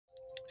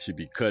She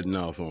be cutting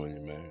off on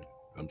you, man.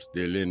 I'm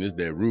still in this,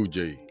 that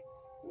Rouge.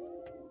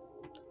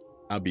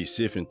 I be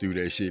sifting through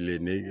that shit,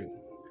 little nigga,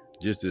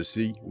 just to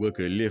see what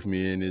could lift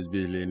me in this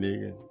bitch, little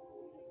nigga.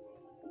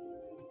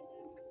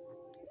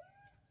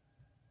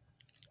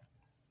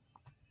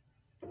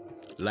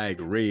 Like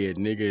red,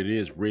 nigga,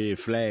 this red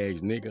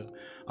flags, nigga.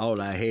 All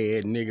I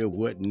had, nigga,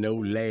 wasn't no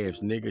laughs,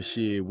 nigga.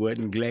 Shit,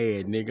 wasn't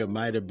glad, nigga.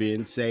 Might have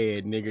been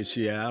sad, nigga.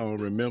 Shit, I don't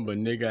remember,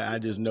 nigga. I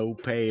just know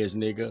past,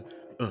 nigga.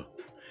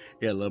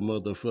 Ella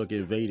motherfucking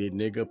invaded,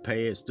 nigga.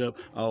 Passed up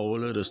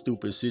all of the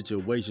stupid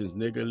situations,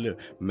 nigga. Look,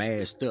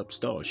 masked up,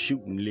 start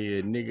shooting,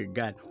 little nigga.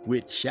 Got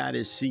with shot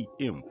at see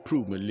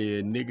improvement,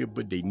 little nigga.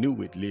 But they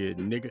knew it,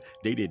 little nigga.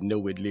 They didn't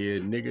know it,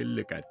 little nigga.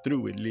 Look, I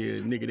threw it,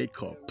 little nigga. They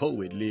called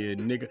poet,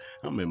 little nigga.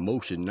 I'm in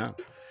motion now.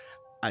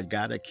 I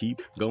gotta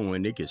keep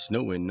going, it gets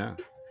snowing now.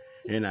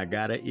 And I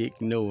gotta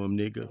ignore them,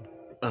 nigga.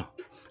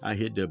 I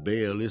hit the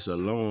bell, it's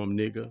alarm,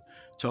 nigga.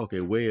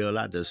 Talking well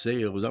out the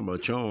sales, I'm a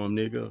charm,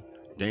 nigga.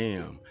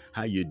 Damn,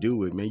 how you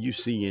do it, man? You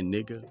seeing,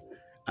 nigga?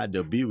 Out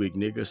the Buick,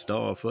 nigga,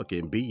 star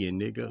fucking being,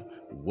 nigga.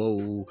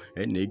 Whoa,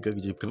 that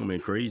nigga just coming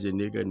crazy,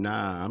 nigga.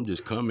 Nah, I'm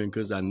just coming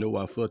cause I know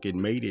I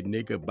fucking made it,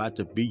 nigga. About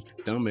to be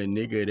thumbing,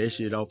 nigga. That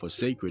shit off of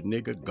sacred,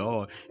 nigga.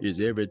 God is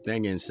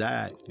everything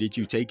inside. Did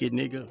you take it,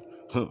 nigga?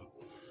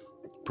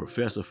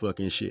 Professor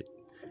fucking shit.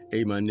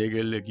 Hey, my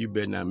nigga, look, you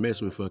better not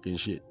mess with fucking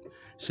shit.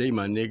 Say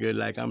my nigga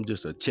like I'm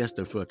just a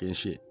tester fucking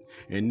shit.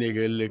 And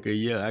nigga, look,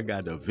 yeah, I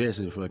got the vest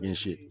and fucking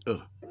shit.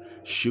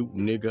 Shoot,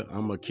 nigga,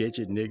 I'ma catch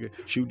it, nigga.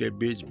 Shoot that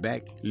bitch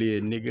back,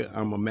 little nigga.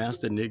 I'm a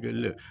master, nigga.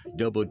 Look,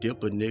 double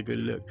dipper,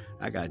 nigga. Look,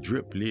 I got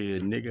drip,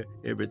 little nigga.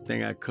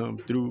 Everything I come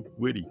through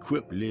with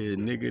equipped, little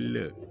nigga.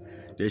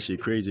 Look, that shit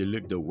crazy.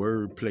 Look, the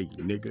wordplay,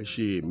 nigga.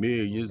 Shit,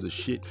 millions of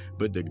shit,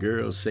 but the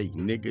girl say,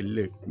 nigga,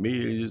 look,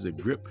 millions of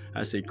grip.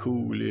 I say,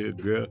 cool, little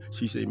girl.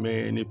 She say,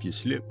 man, if you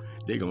slip,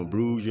 they gon'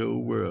 bruise your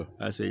world.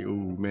 I say,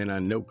 ooh, man, I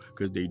know,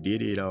 cause they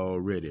did it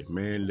already.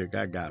 Man, look,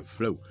 I got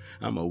flow.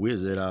 I'm a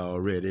wizard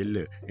already,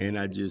 look. And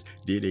I just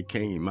did it,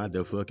 came out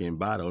the fucking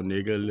bottle,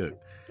 nigga, look.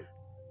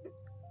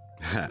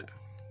 Ha.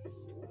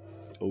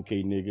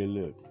 Okay, nigga,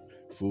 look.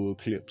 Full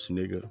clips,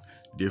 nigga.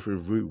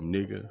 Different route,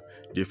 nigga.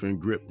 Different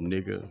grip,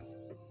 nigga.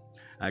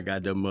 I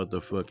got the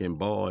motherfucking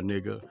ball,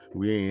 nigga.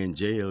 We ain't in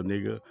jail,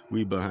 nigga.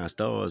 We behind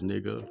stars,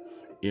 nigga.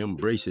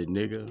 Embrace it,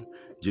 nigga.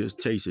 Just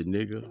taste it,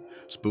 nigga.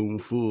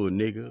 Spoonful,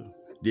 nigga.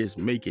 Just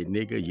make it,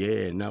 nigga.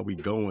 Yeah, now we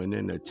going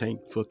in the tank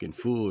fucking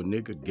full,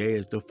 nigga.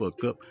 Gas the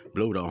fuck up.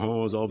 Blow the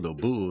horns off the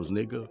bulls,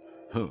 nigga.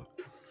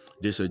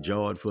 This a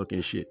Jard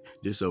fucking shit.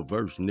 This a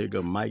verse,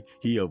 nigga. Mike,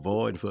 he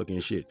avoid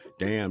fucking shit.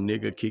 Damn,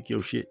 nigga, kick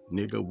your shit,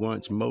 nigga.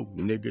 Once more,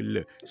 nigga.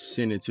 Look,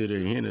 send it to the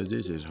hinners.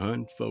 This is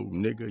Hunfo,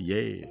 nigga.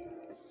 Yeah.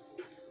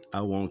 I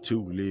want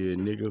two,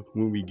 little nigga.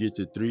 When we get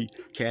to 3,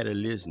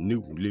 catalyst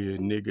new, little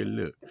nigga.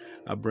 Look,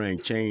 I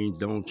bring change,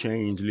 don't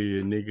change,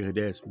 little nigga.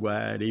 That's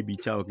why they be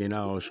talking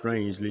all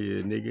strange,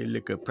 little nigga.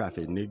 Look a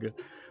prophet, nigga.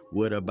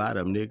 What about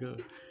him,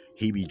 nigga?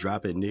 He be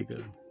dropping,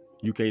 nigga.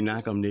 You can't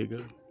knock him,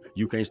 nigga.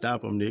 You can't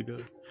stop him,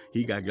 nigga.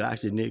 He got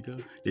Glocky,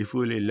 nigga. They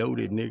fully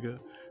loaded, nigga.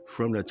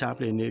 From the top,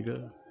 that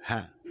nigga.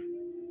 Ha.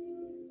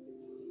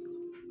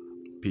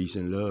 Peace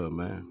and love,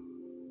 man.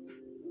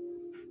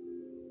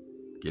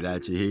 Get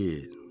out your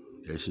head.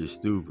 That shit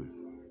stupid.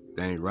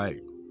 That ain't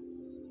right.